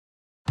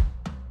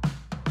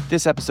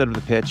This episode of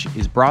The Pitch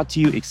is brought to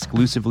you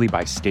exclusively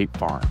by State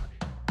Farm.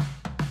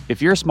 If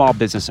you're a small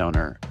business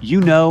owner, you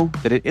know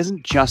that it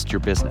isn't just your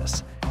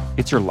business,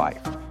 it's your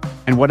life.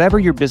 And whatever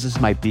your business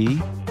might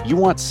be, you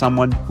want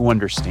someone who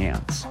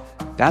understands.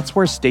 That's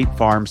where State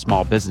Farm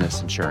Small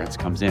Business Insurance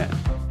comes in.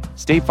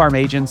 State Farm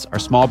agents are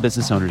small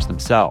business owners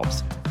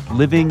themselves,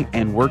 living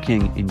and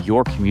working in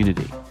your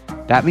community.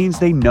 That means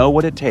they know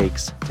what it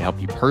takes to help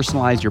you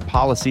personalize your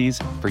policies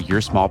for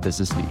your small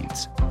business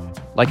needs.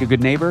 Like a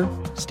good neighbor,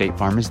 State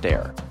Farm is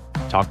there.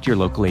 Talk to your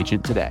local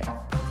agent today.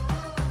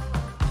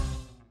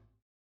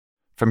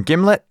 From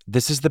Gimlet,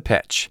 this is The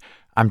Pitch.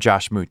 I'm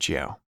Josh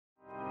Muccio.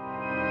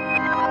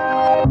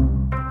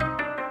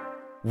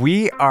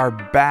 We are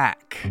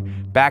back.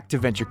 Back to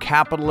venture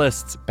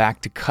capitalists,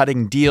 back to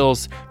cutting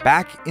deals,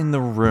 back in the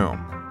room.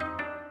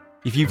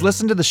 If you've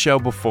listened to the show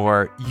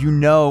before, you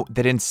know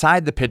that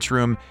inside the pitch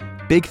room,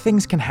 big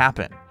things can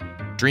happen.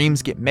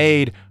 Dreams get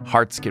made,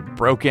 hearts get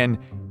broken,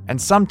 and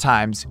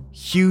sometimes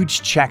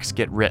huge checks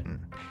get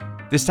written.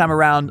 This time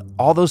around,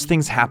 all those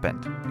things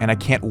happened, and I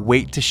can't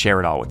wait to share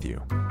it all with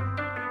you.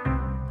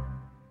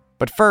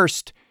 But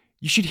first,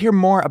 you should hear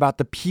more about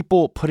the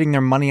people putting their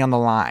money on the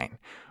line,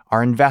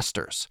 our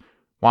investors.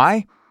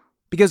 Why?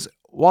 Because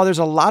while there's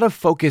a lot of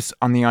focus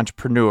on the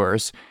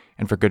entrepreneurs,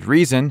 and for good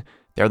reason,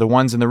 they're the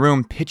ones in the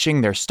room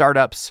pitching their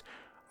startups,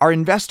 our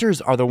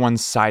investors are the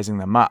ones sizing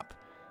them up.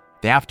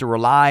 They have to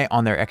rely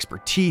on their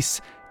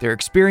expertise, their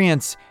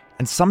experience,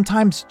 and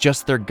sometimes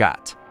just their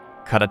gut.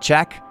 Cut a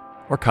check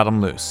or cut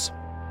them loose.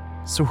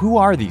 So who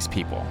are these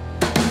people?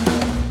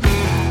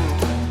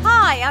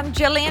 Hi, I'm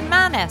Gillian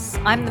Manis.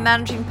 I'm the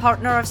managing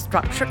partner of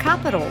Structure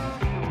Capital.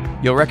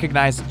 You'll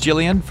recognize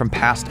Gillian from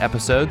past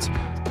episodes,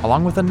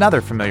 along with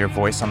another familiar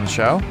voice on the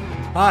show.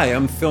 Hi,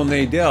 I'm Phil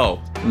Nadell.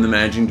 I'm the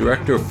managing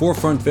director of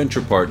Forefront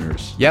Venture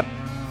Partners. Yep,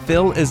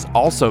 Phil is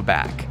also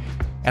back.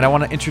 And I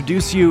want to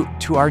introduce you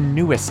to our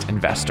newest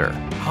investor.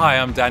 Hi,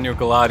 I'm Daniel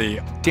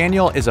Galati.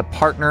 Daniel is a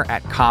partner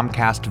at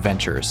Comcast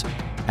Ventures,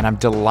 and I'm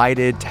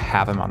delighted to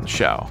have him on the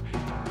show.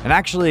 And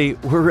actually,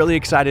 we're really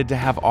excited to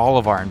have all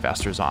of our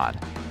investors on.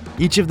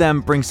 Each of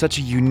them brings such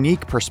a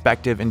unique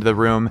perspective into the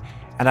room,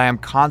 and I am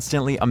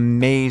constantly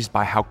amazed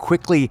by how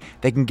quickly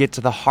they can get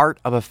to the heart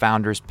of a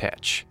founder's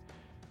pitch.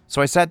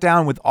 So I sat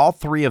down with all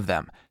three of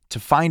them to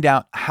find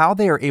out how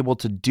they are able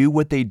to do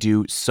what they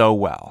do so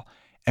well,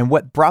 and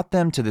what brought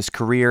them to this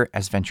career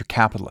as venture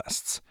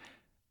capitalists.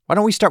 Why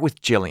don't we start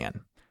with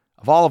Gillian?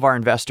 Of all of our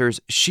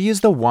investors, she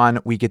is the one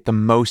we get the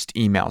most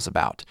emails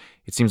about.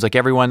 It seems like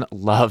everyone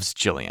loves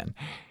Gillian.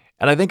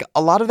 And I think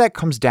a lot of that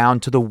comes down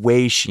to the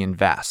way she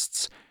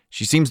invests.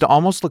 She seems to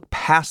almost look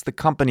past the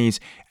companies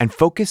and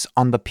focus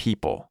on the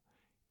people.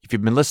 If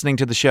you've been listening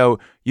to the show,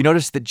 you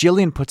notice that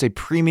Gillian puts a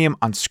premium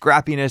on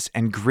scrappiness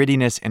and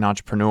grittiness in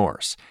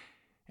entrepreneurs.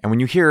 And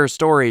when you hear her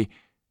story,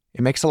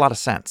 it makes a lot of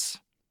sense.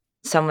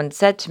 Someone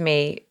said to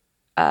me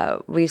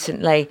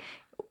recently,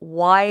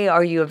 why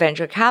are you a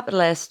venture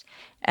capitalist?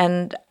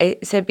 And I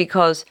said,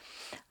 because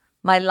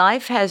my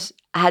life has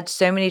had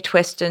so many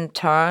twists and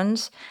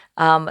turns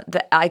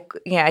that I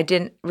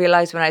didn't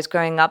realize when I was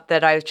growing up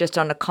that I was just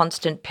on a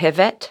constant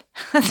pivot.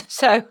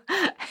 So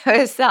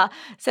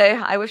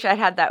I wish I'd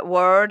had that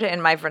word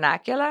in my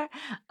vernacular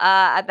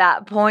at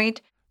that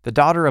point. The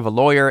daughter of a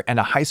lawyer and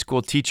a high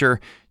school teacher,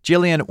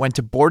 Gillian went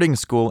to boarding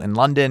school in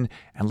London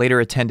and later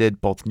attended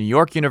both New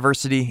York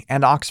University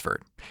and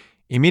Oxford.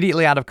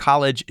 Immediately out of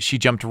college, she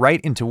jumped right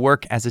into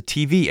work as a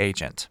TV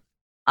agent.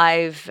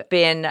 I've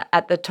been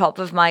at the top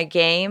of my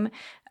game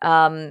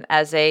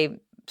as a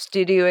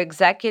studio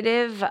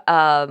executive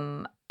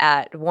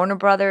at Warner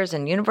Brothers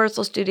and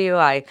Universal Studio.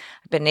 I've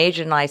been an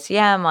agent in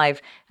ICM.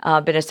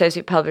 I've been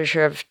associate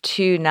publisher of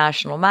 2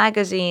 national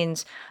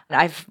magazines.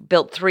 I've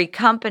built 3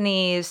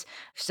 companies.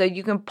 So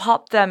you can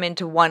pop them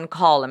into one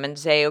column and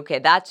say, okay,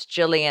 that's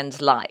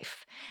Gillian's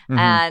life.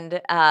 Mm-hmm.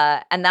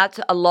 And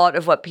that's a lot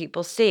of what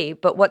people see.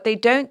 But what they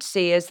don't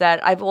see is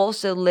that I've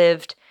also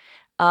lived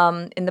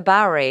in the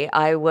Bowery.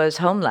 I was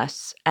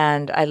homeless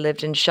and I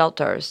lived in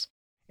shelters.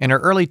 In her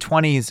early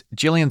 20s,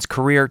 Gillian's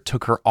career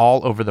took her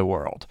all over the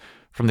world,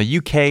 from the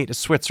UK to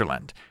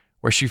Switzerland,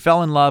 where she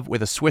fell in love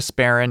with a Swiss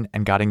baron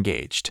and got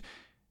engaged.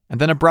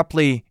 And then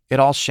abruptly, it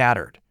all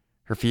shattered.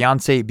 Her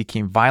fiancé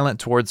became violent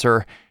towards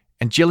her,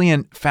 and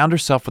Gillian found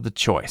herself with a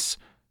choice: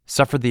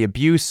 suffer the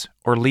abuse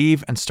or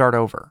leave and start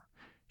over.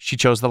 She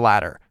chose the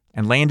latter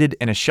and landed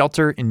in a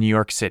shelter in New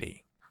York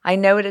City. I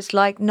know what it's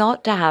like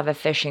not to have a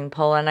fishing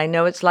pole, and I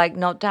know it's like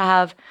not to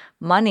have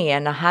money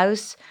and a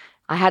house.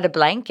 I had a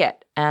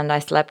blanket, and I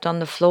slept on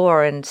the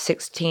floor in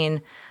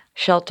 16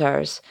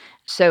 shelters.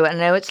 So I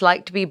know it's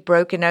like to be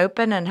broken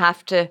open and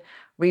have to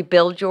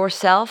rebuild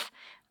yourself.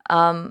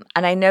 And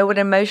I know what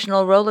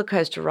emotional roller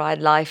coaster ride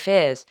life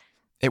is.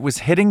 It was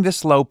hitting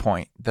this low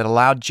point that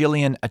allowed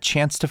Gillian a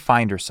chance to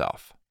find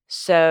herself.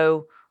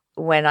 So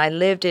when I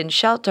lived in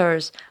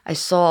shelters, I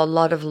saw a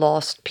lot of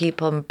lost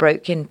people and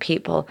broken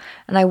people,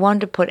 and I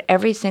wanted to put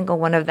every single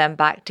one of them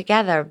back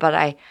together, but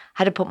I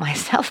had to put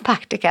myself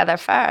back together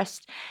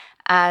first.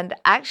 And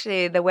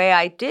actually, the way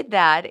I did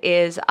that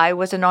is I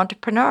was an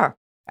entrepreneur.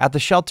 At the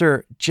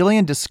shelter,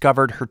 Jillian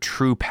discovered her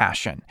true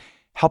passion,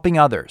 helping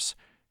others.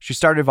 She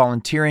started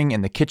volunteering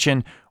in the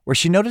kitchen, where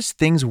she noticed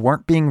things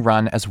weren't being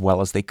run as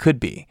well as they could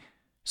be.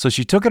 So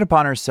she took it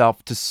upon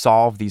herself to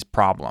solve these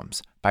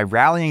problems by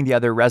rallying the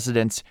other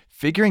residents,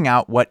 figuring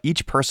out what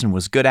each person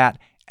was good at,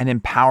 and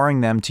empowering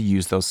them to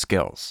use those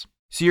skills.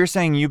 So you're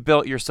saying you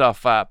built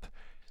yourself up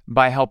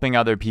by helping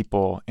other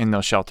people in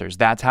those shelters.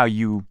 That's how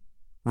you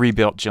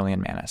rebuilt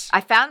Jillian Manis.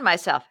 I found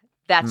myself.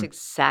 That's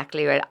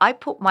exactly right. I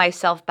put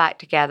myself back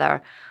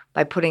together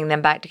by putting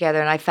them back together,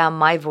 and I found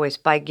my voice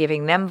by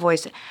giving them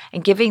voice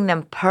and giving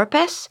them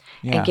purpose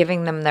and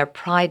giving them their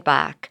pride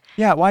back.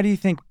 Yeah, why do you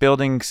think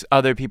building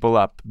other people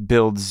up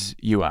builds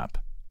you up?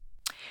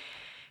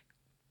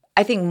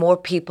 I think more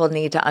people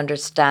need to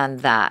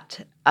understand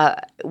that.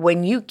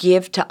 When you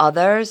give to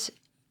others,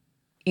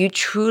 you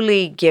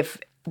truly give.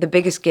 The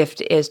biggest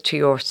gift is to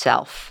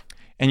yourself.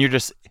 And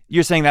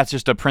you're saying that's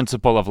just a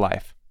principle of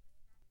life.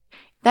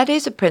 That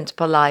is a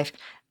principle of life.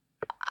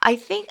 I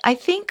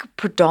think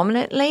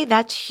predominantly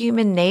that's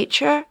human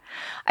nature.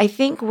 I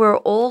think we're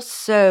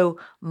also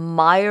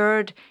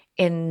mired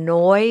in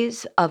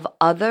noise of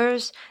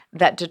others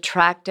that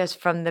detract us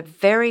from the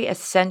very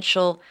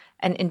essential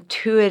and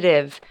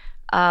intuitive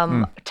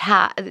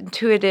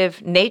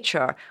intuitive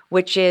nature,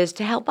 which is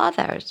to help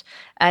others.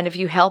 And if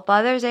you help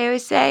others, I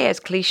always say, as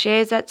cliche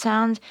as that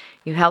sounds,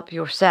 you help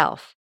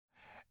yourself.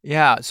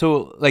 Yeah.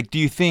 So, do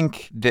you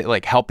think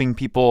that, helping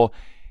people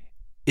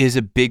is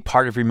a big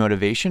part of your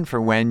motivation for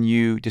when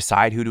you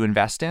decide who to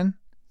invest in?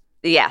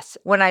 Yes.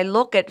 When I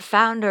look at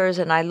founders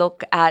and I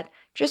look at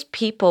just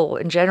people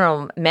in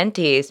general,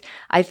 mentees,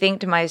 I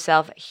think to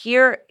myself,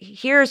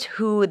 here's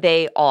who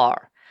they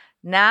are.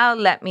 Now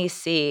let me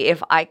see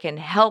if I can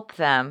help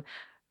them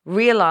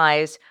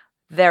realize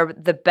they're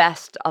the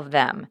best of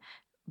them.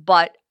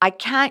 But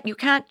you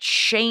can't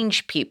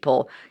change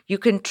people. You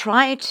can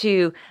try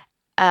to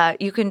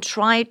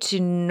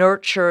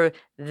nurture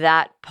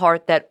that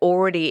part that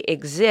already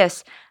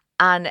exists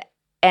and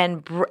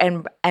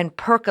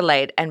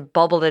percolate and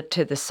bubble it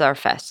to the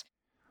surface.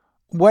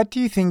 What do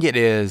you think it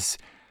is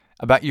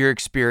about your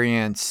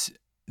experience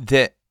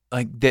that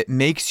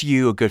makes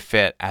you a good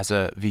fit as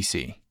a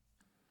VC?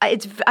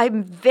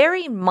 I'm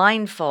very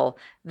mindful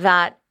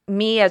that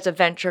me as a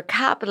venture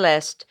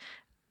capitalist,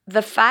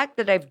 the fact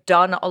that I've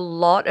done a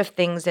lot of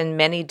things in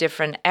many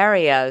different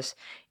areas,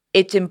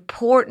 it's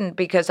important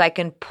because I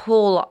can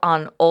pull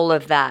on all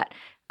of that.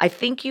 I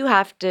think you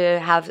have to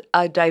have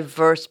a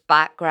diverse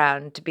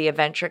background to be a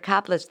venture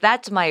capitalist.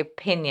 That's my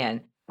opinion.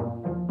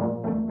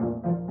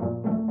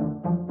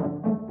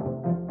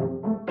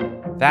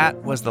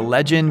 That was the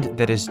legend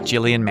that is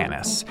Jillian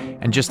Manis,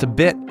 and just a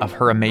bit of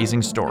her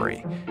amazing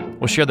story.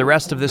 We'll share the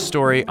rest of this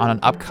story on an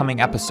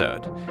upcoming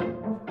episode.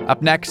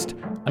 Up next,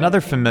 another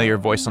familiar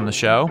voice on the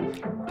show,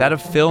 that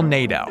of Phil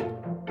Nadel.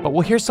 But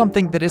we'll hear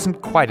something that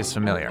isn't quite as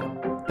familiar,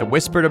 the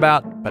whispered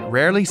about but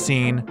rarely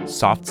seen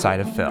soft side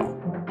of Phil.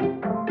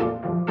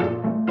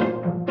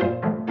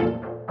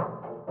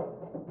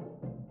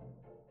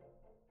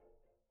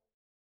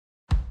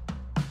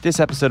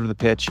 This episode of The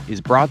Pitch is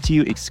brought to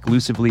you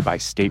exclusively by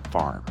State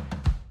Farm.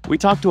 We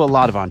talk to a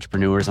lot of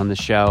entrepreneurs on the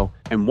show,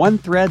 and one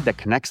thread that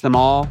connects them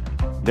all,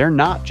 they're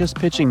not just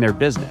pitching their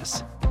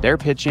business, they're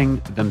pitching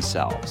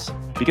themselves.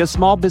 Because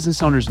small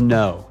business owners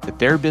know that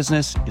their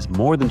business is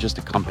more than just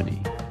a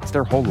company, it's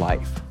their whole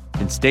life.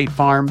 And State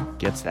Farm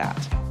gets that.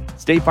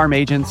 State Farm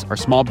agents are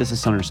small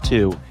business owners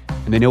too,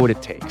 and they know what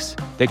it takes.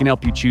 They can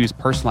help you choose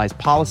personalized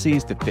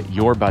policies that fit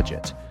your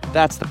budget.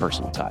 That's the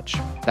personal touch.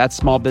 That's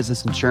small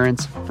business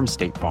insurance from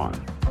State Farm.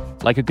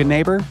 Like a good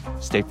neighbor,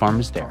 State Farm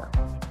is there.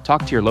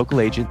 Talk to your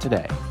local agent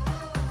today.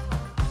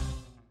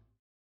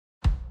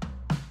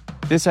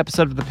 This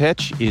episode of The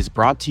Pitch is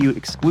brought to you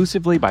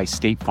exclusively by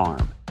State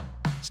Farm.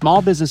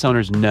 Small business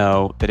owners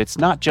know that it's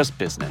not just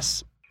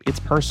business, it's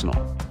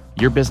personal.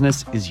 Your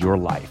business is your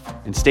life,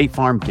 and State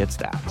Farm gets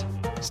that.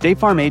 State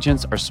Farm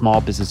agents are small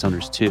business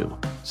owners too,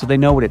 so they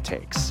know what it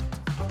takes.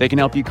 They can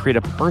help you create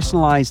a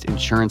personalized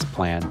insurance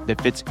plan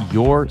that fits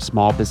your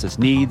small business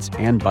needs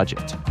and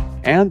budget.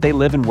 And they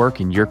live and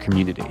work in your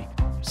community.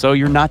 So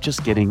you're not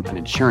just getting an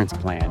insurance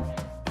plan,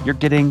 you're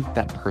getting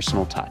that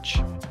personal touch.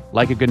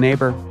 Like a good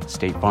neighbor,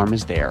 State Farm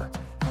is there.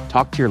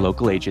 Talk to your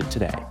local agent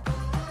today.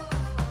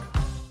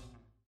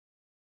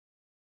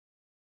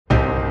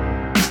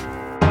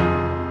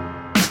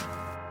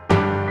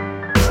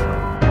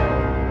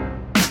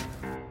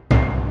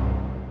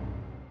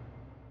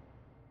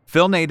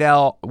 Phil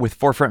Nadel with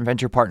Forefront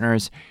Venture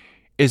Partners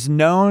is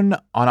known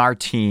on our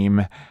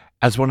team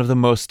as one of the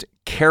most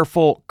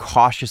careful,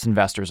 cautious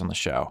investors on the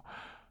show.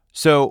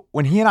 So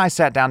when he and I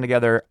sat down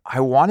together,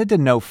 I wanted to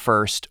know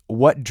first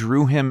what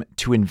drew him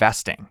to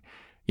investing,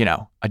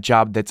 a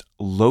job that's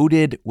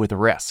loaded with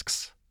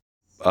risks.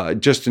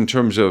 Just in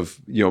terms of,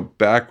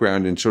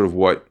 background and sort of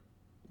what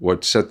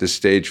set the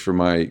stage for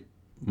my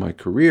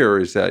career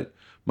is that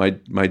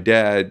my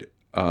dad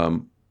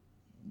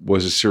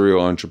was a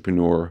serial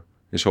entrepreneur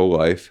his whole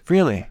life.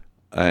 Really?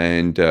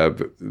 And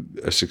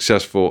a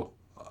successful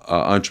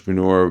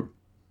entrepreneur,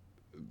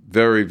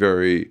 very,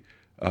 very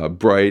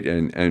bright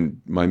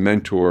and my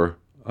mentor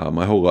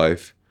my whole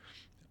life.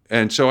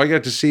 And so I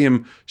got to see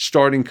him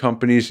starting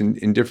companies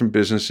in different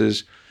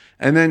businesses.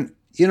 And then,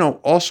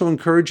 also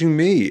encouraging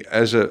me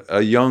as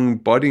a young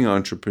budding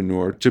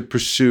entrepreneur to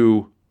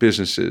pursue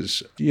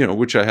businesses,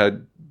 which I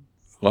had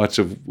lots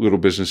of little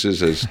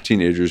businesses as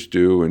teenagers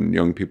do and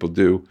young people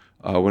do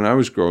when I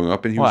was growing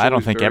up. And I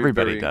don't think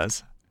everybody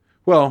does.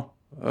 Well,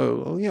 a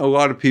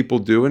lot of people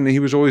do. And he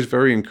was always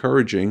very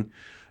encouraging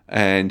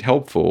and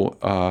helpful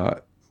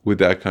with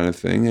that kind of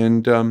thing.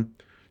 And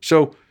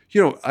so,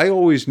 I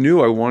always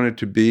knew I wanted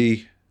to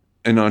be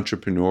an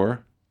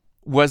entrepreneur.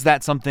 Was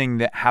that something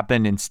that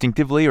happened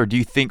instinctively, or do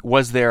you think,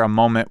 was there a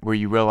moment where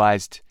you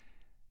realized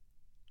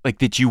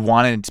that you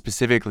wanted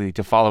specifically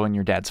to follow in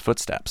your dad's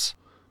footsteps?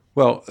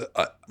 Well,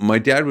 my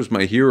dad was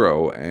my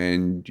hero,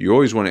 and you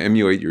always want to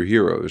emulate your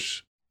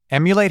heroes.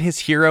 Emulate his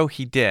hero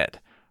he did.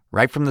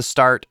 Right from the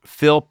start,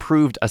 Phil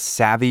proved a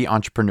savvy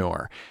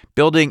entrepreneur,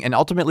 building and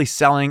ultimately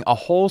selling a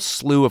whole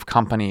slew of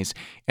companies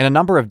in a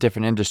number of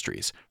different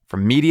industries,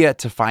 from media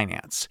to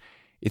finance.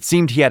 It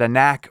seemed he had a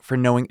knack for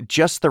knowing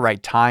just the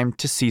right time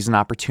to seize an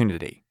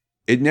opportunity.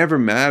 It never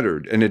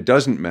mattered, and it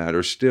doesn't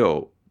matter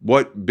still,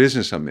 what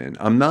business I'm in.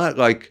 I'm not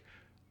like,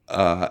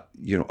 a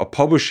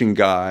publishing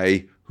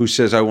guy who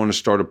says I want to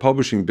start a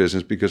publishing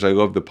business because I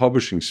love the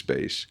publishing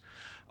space.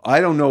 I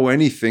don't know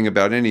anything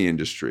about any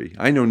industry.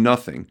 I know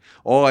nothing.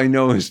 All I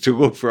know is to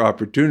look for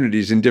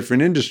opportunities in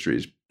different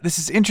industries. This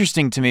is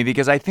interesting to me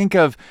because I think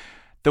of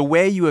the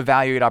way you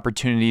evaluate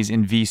opportunities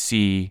in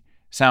VC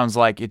sounds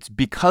like it's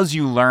because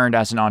you learned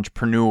as an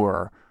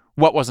entrepreneur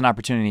what was an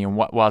opportunity and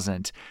what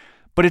wasn't.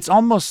 But it's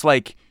almost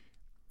like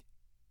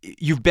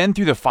you've been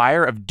through the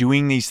fire of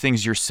doing these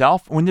things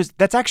yourself.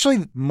 That's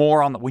actually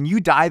more on when you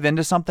dive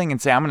into something and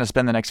say, I'm going to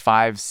spend the next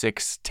 5,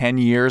 6, 10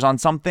 years on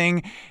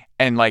something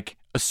and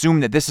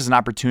assume that this is an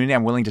opportunity.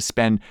 I'm willing to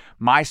spend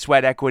my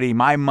sweat equity,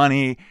 my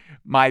money,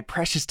 my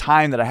precious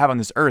time that I have on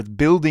this earth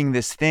building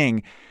this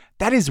thing.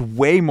 That is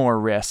way more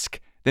risk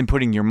than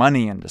putting your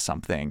money into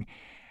something.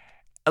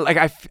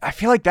 I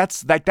feel like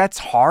that's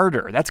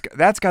harder.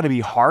 That's got to be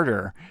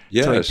harder.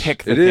 Yes, to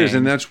pick the it thing. is,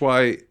 and that's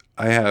why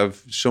I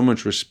have so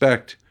much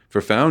respect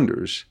for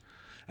founders,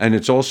 and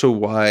it's also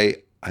why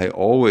I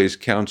always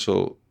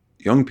counsel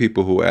young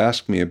people who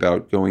ask me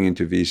about going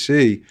into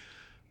VC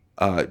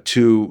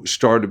to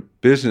start a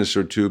business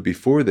or two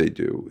before they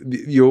do.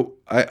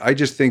 I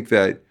just think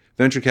that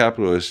venture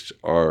capitalists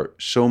are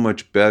so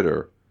much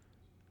better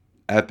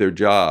at their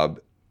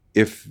job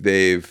if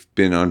they've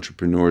been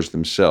entrepreneurs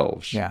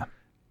themselves. Yeah.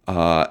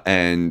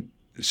 And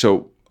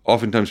so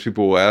oftentimes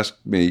people will ask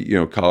me,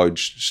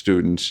 college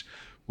students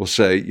will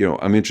say,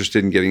 I'm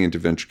interested in getting into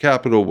venture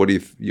capital. What do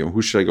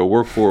who should I go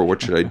work for?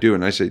 What should I do?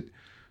 And I say,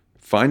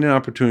 find an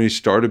opportunity,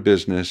 start a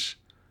business,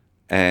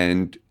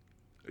 and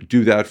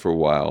do that for a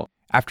while.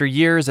 After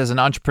years as an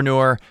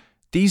entrepreneur,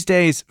 these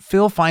days,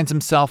 Phil finds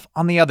himself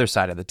on the other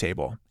side of the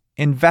table,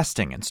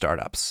 investing in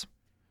startups.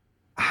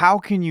 How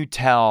can you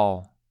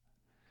tell,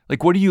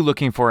 what are you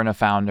looking for in a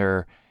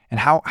founder? And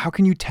how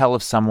can you tell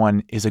if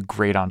someone is a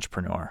great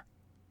entrepreneur?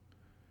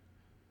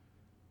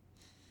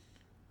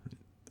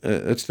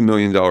 That's the $1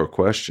 million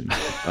question,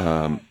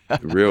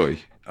 really.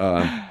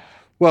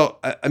 Well,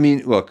 I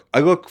mean, look, I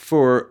look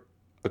for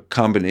a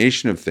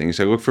combination of things.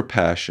 I look for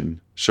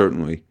passion,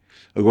 certainly.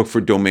 I look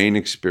for domain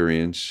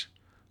experience.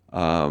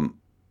 I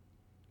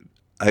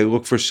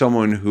look for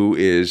someone who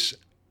is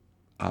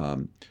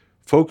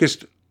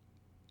focused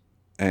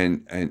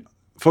and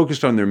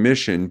focused on their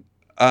mission.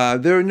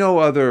 There are no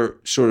other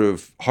sort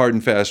of hard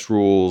and fast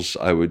rules,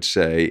 I would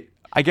say.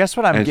 I guess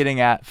what I'm getting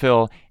at,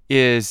 Phil,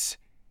 is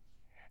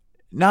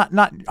not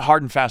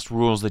hard and fast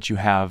rules that you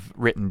have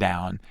written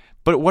down,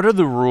 but what are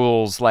the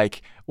rules?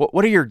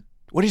 What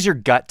is your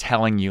gut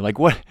telling you?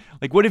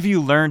 What have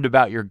you learned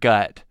about your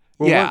gut?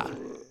 Well,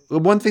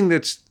 one thing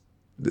that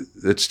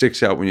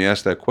sticks out when you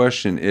ask that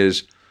question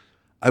is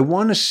I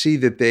want to see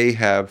that they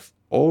have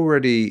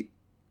already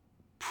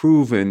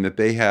proven that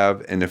they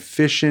have an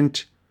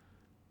efficient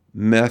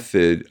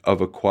method of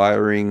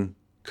acquiring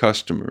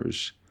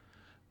customers.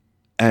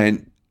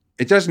 And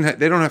they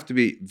don't have to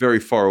be very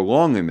far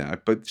along in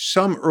that, but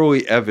some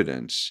early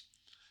evidence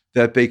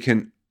that they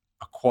can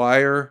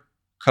acquire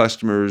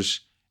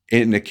customers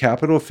in a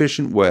capital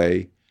efficient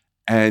way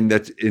and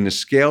that's in a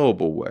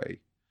scalable way,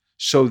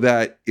 so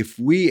that if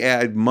we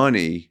add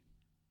money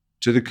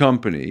to the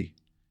company,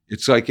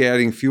 it's like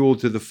adding fuel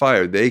to the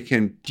fire. They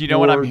can Do you know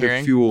what I'm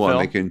hearing, fuel on. Phil?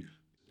 They can.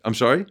 I'm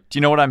sorry? Do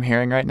you know what I'm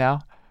hearing right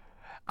now?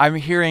 I'm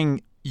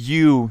hearing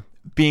you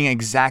being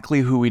exactly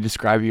who we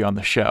describe you on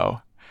the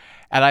show.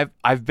 And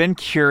I've been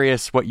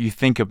curious what you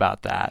think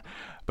about that.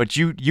 But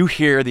you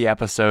hear the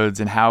episodes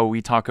and how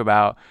we talk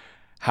about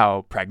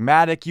how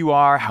pragmatic you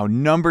are, how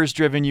numbers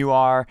driven you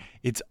are.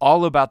 It's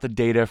all about the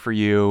data for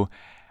you.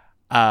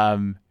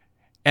 And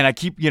I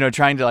keep,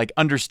 trying to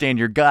understand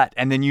your gut,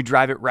 and then you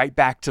drive it right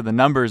back to the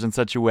numbers in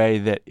such a way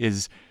that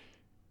is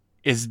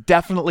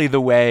definitely the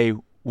way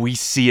we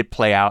see it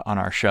play out on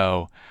our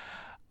show.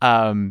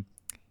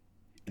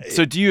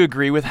 So do you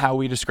agree with how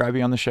we describe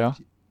you on the show?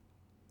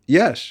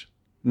 Yes.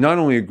 Not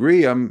only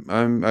agree,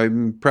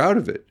 I'm proud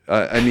of it.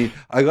 I mean,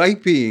 I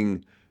like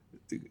being,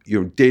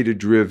 data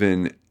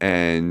driven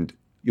and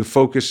you're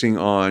focusing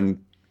on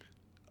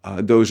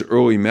those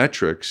early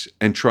metrics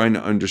and trying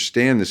to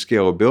understand the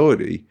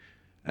scalability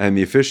and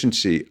the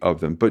efficiency of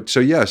them. But so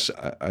yes,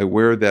 I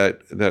wear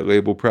that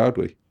label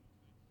proudly.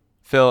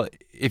 Phil,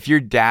 if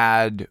your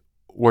dad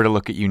were to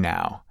look at you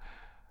now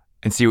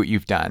and see what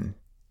you've done,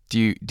 do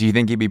you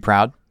think he'd be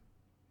proud?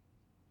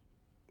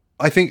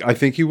 I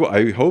think he will.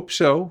 I hope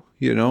so.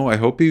 I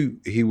hope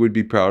he would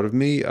be proud of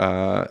me.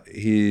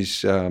 He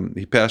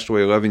passed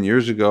away 11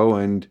 years ago,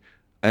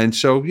 and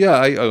so yeah,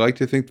 I like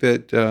to think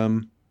that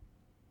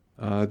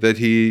that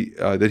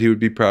he would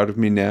be proud of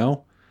me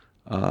now.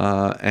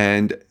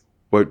 And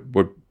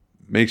what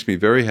makes me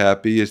very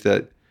happy is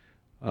that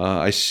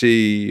I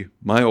see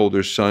my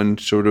older son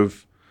sort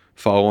of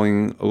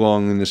following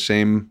along in the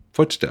same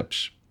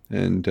footsteps,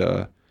 and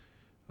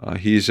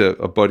he's a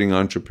budding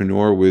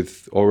entrepreneur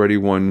with already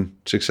one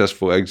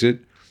successful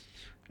exit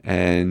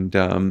and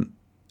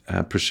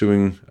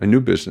pursuing a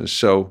new business.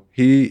 So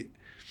he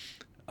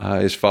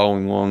is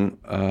following along,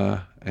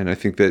 and I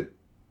think that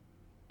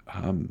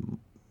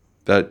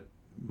that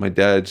my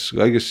dad's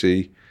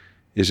legacy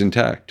is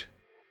intact.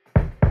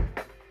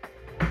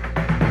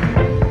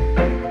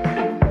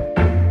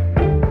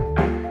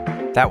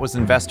 That was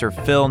investor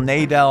Phil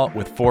Nadel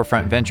with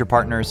Forefront Venture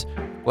Partners.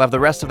 We'll have the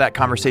rest of that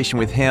conversation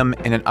with him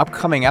in an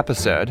upcoming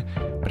episode,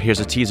 but here's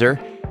a teaser.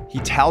 He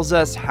tells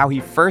us how he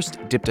first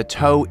dipped a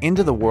toe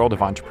into the world of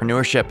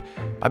entrepreneurship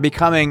by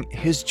becoming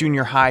his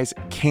junior high's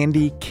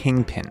candy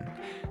kingpin.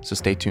 So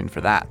stay tuned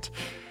for that.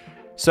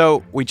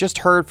 So we just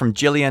heard from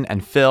Jillian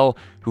and Phil,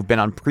 who've been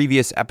on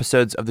previous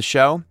episodes of the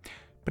show.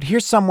 But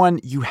here's someone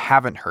you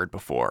haven't heard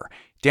before,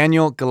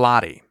 Daniel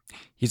Gulati.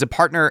 He's a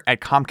partner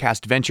at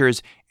Comcast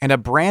Ventures and a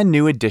brand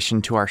new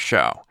addition to our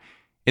show.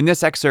 In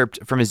this excerpt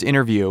from his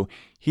interview,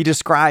 he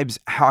describes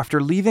how after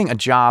leaving a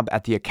job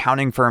at the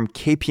accounting firm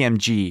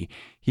KPMG,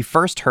 he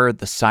first heard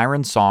the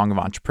siren song of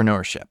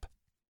entrepreneurship.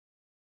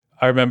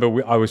 I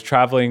remember I was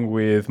traveling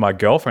with my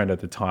girlfriend at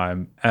the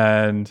time,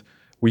 and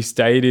we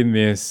stayed in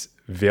this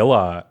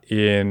villa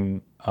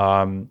in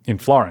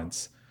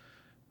Florence.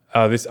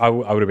 I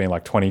would have been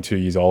like 22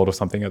 years old or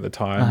something at the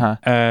time.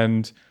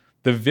 And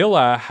the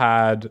villa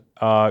had,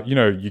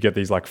 you get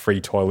these like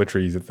free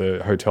toiletries at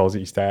the hotels that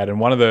you stay at. And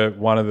one of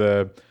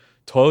the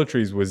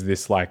toiletries was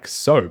this like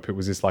soap. It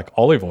was this like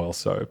olive oil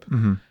soap.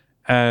 Mm-hmm.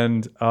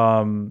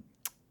 And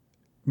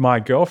my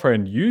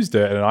girlfriend used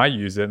it and I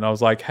used it. And I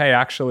was like, hey,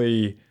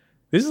 actually,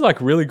 this is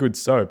like really good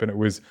soap. And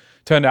it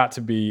turned out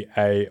to be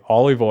a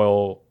olive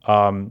oil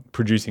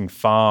producing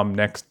farm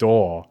next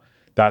door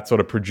that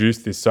sort of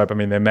produced this soap. I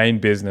mean, their main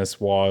business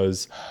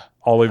was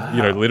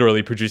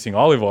literally producing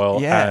olive oil.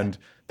 Yeah. And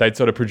they'd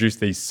sort of produced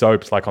these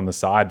soaps like on the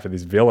side for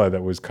this villa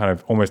that was kind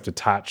of almost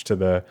attached to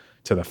the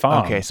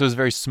farm. Okay, so it was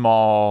very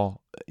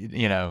small,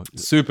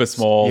 super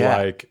small,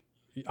 like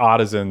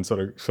artisan sort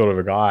of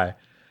a guy.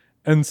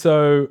 And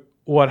so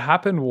what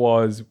happened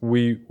was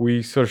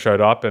we sort of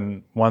showed up,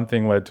 and one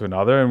thing led to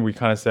another, and we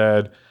kind of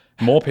said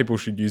more people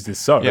should use this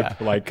soap,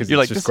 because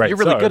it's just great. You're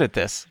really soap. Good at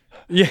this.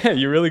 Yeah,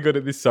 you're really good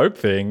at this soap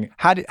thing.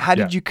 How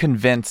did you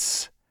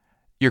convince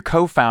your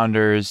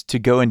co-founders to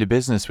go into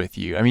business with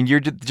you? I mean, you're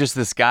just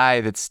this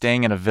guy that's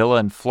staying in a villa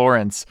in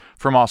Florence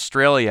from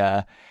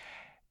Australia,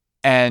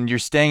 and you're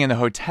staying in the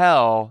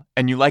hotel,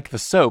 and you like the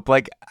soap.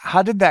 Like,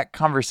 how did that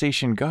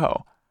conversation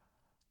go?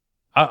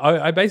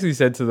 I basically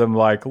said to them,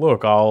 like,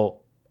 look,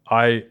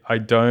 I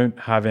don't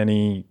have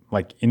any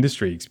like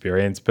industry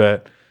experience,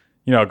 but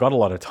I got a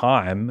lot of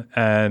time,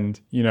 and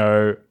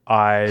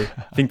I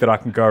think that I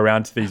can go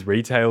around to these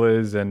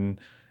retailers and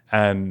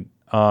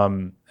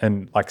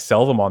like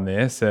sell them on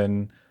this,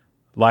 and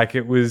like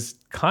it was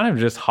kind of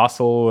just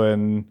hustle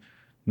and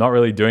not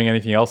really doing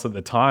anything else at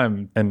the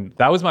time, and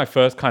that was my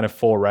first kind of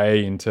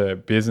foray into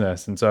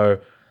business. And so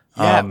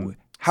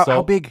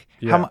how big?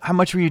 Yeah. How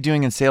much were you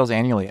doing in sales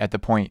annually at the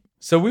point?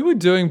 So we were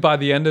doing, by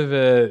the end of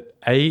it,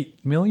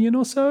 8 million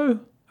or so.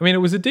 I mean, it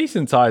was a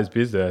decent sized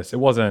business. It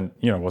wasn't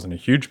a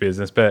huge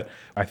business, but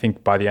I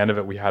think by the end of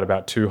it, we had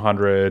about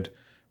 200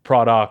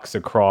 products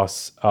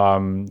across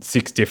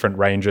 6 different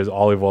ranges.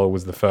 Olive oil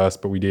was the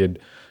first, but we did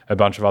a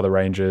bunch of other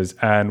ranges,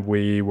 and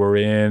we were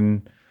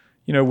in,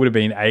 would have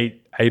been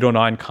 8 or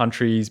 9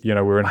 countries. We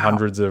were in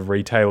hundreds of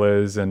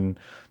retailers, and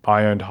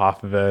I owned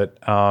half of it,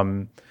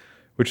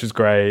 which was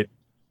great.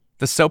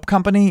 The soap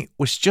company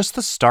was just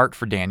the start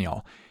for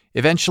Daniel.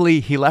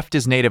 Eventually, he left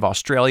his native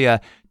Australia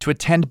to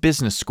attend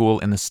business school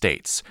in the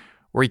States,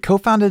 where he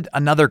co-founded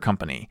another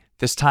company,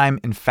 this time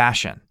in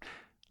fashion.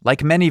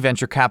 Like many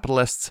venture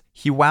capitalists,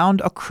 he wound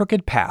a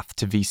crooked path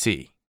to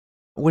VC.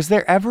 Was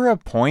there ever a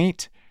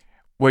point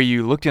where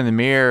you looked in the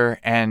mirror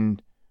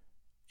and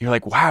you're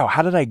like, wow,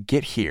 how did I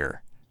get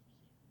here?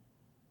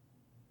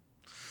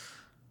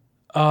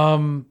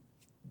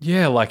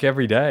 Yeah, like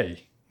every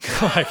day.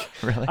 Like,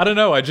 really? I don't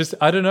know. I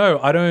don't know.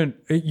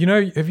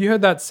 Have you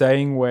heard that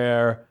saying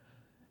where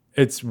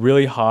it's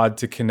really hard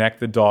to connect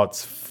the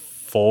dots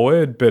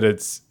forward, but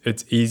it's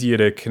easier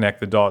to connect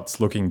the dots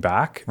looking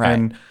back. Right.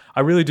 And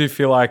I really do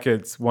feel like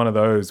it's one of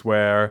those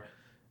where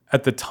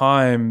at the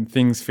time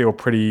things feel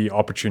pretty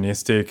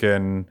opportunistic,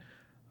 and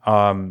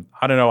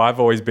I don't know, I've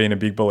always been a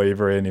big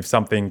believer in if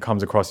something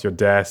comes across your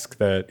desk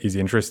that is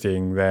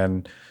interesting,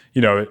 then,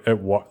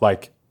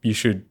 you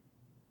should,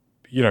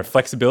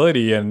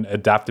 flexibility and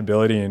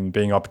adaptability and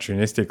being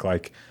opportunistic,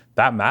 like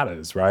that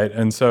matters, right?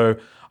 And so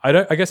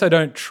I still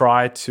don't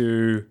try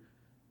to,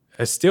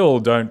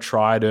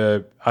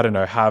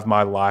 have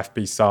my life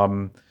be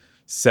some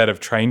set of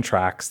train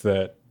tracks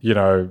that,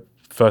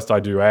 first I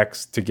do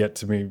X to get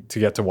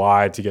to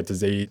Y to get to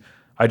Z.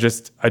 I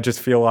just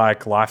feel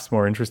like life's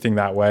more interesting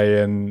that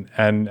way, and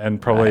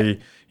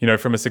probably,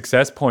 from a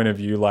success point of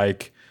view,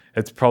 like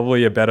it's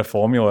probably a better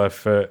formula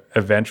for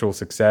eventual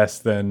success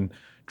than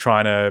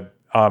trying to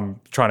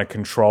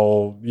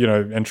control,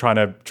 and trying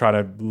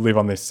to live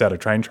on this set of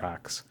train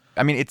tracks.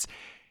 I mean,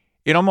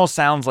 it almost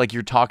sounds like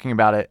you're talking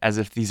about it as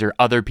if these are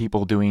other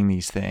people doing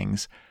these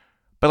things,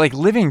 but like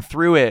living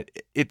through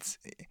it, it's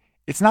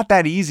not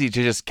that easy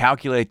to just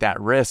calculate that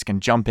risk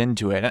and jump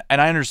into it. And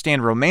I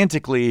understand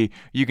romantically,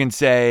 you can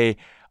say,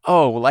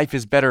 oh, life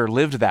is better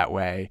lived that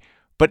way.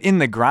 But in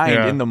the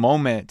grind, in the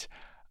moment,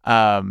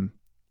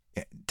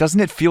 doesn't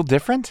it feel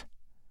different?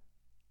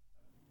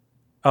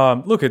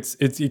 Look,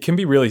 it can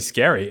be really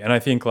scary. And I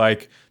think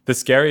like the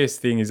scariest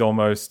thing is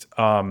almost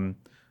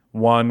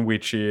one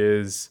which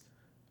is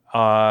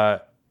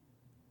almost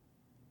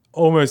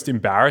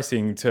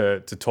embarrassing to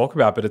talk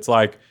about, but it's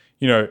like,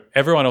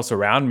 everyone else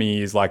around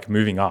me is like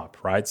moving up,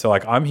 right? So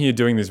like I'm here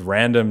doing this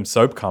random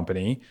soap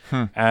company,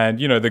 and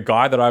the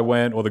guy that I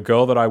went, or the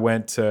girl that I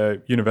went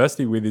to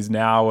university with, is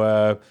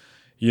now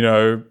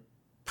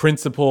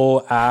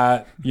principal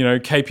at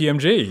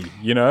KPMG,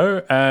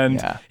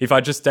 and if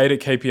I just stayed at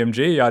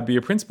KPMG, I'd be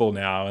a principal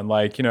now, and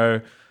like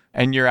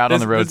and you're out on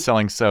the road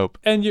selling soap.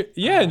 And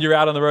you're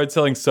out on the road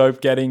selling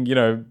soap, getting,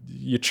 your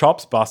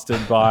chops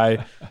busted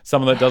by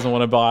someone that doesn't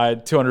want to buy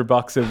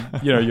 $200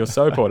 of, your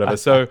soap or whatever.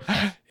 So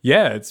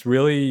yeah, it's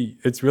really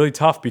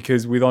tough,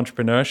 because with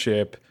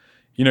entrepreneurship,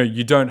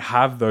 you don't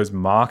have those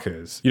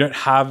markers. You don't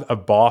have a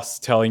boss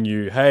telling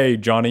you, hey,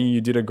 Johnny,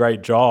 you did a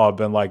great job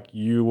and like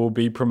you will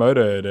be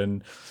promoted.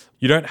 And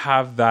you don't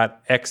have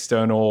that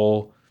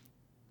external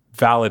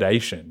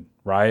validation,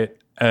 right?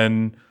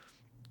 And,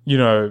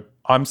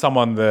 I'm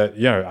someone that,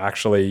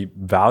 actually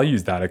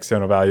values that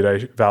external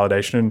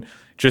validation. And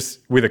just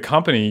with a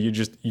company,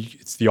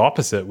 it's the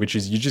opposite, which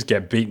is you just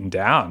get beaten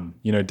down,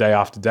 day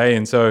after day.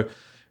 And so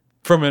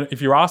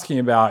if you're asking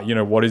about,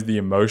 what is the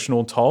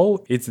emotional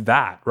toll, it's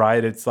that,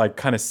 right? It's like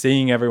kind of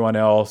seeing everyone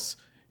else,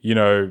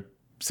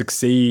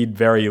 succeed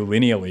very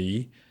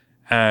linearly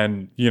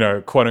and,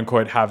 quote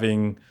unquote,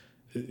 having,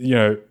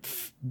 figured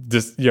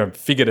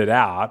it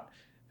out.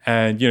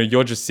 And,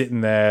 you're just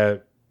sitting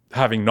there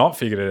having not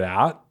figured it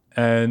out.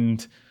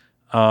 And,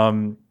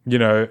 and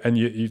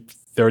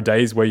there are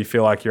days where you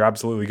feel like you're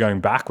absolutely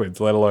going backwards,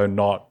 let alone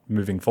not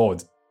moving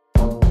forwards.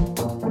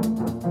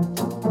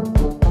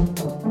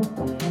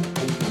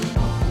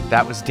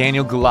 That was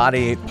Daniel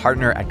Gulati,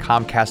 partner at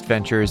Comcast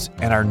Ventures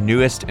and our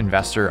newest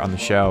investor on the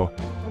show.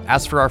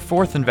 As for our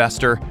fourth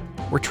investor,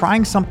 we're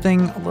trying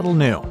something a little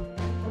new.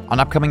 On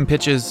upcoming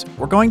pitches,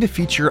 we're going to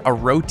feature a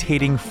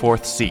rotating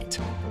fourth seat.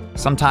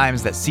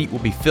 Sometimes that seat will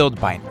be filled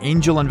by an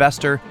angel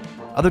investor,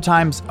 other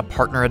times a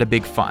partner at a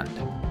big fund.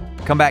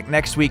 Come back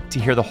next week to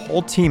hear the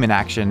whole team in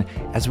action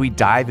as we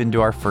dive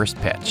into our first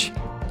pitch.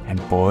 And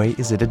boy,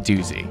 is it a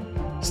doozy.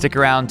 Stick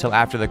around till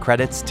after the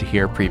credits to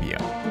hear a preview.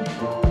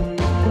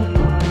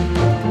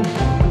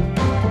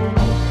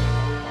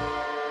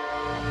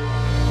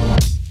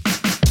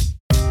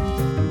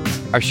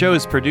 Our show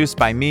is produced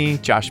by me,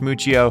 Josh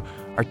Muccio.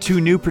 Our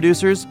two new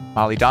producers,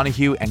 Molly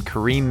Donahue and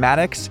Kareem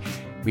Maddox.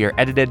 We are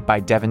edited by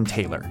Devin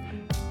Taylor.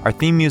 Our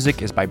theme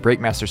music is by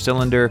Breakmaster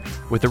Cylinder,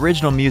 with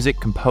original music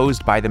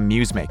composed by The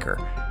Musemaker.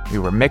 We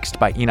were mixed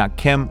by Enoch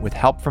Kim with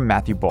help from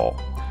Matthew Bowl.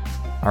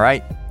 All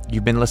right,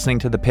 you've been listening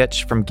to The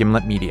Pitch from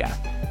Gimlet Media.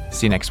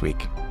 See you next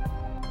week.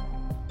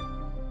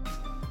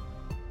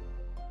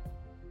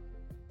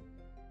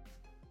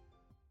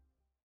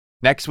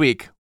 Next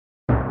week.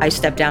 I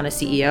stepped down as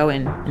CEO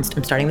and I'm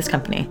starting this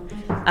company.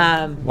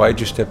 Why'd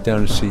you step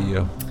down as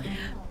CEO?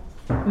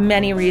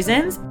 Many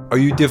reasons. Are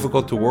you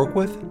difficult to work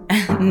with?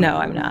 No,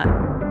 I'm not.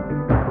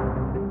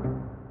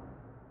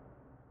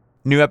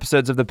 New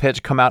episodes of The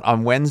Pitch come out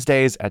on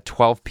Wednesdays at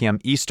 12 p.m.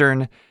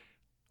 Eastern.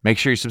 Make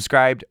sure you're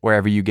subscribed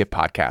wherever you get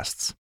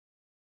podcasts.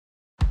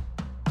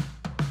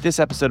 This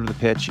episode of The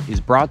Pitch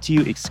is brought to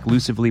you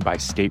exclusively by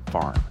State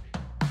Farm.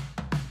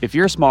 If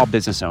you're a small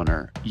business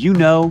owner, you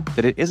know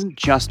that it isn't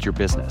just your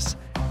business,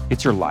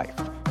 it's your life.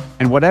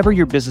 And whatever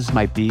your business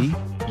might be,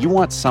 you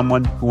want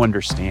someone who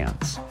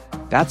understands.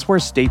 That's where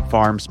State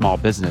Farm Small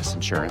Business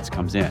Insurance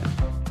comes in.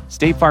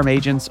 State Farm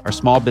agents are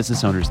small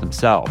business owners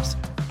themselves,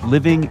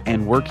 living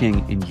and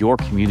working in your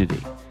community.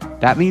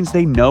 That means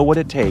they know what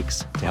it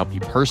takes to help you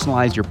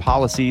personalize your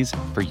policies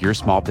for your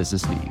small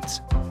business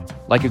needs.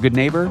 Like a good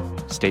neighbor,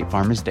 State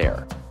Farm is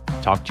there.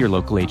 Talk to your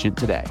local agent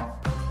today.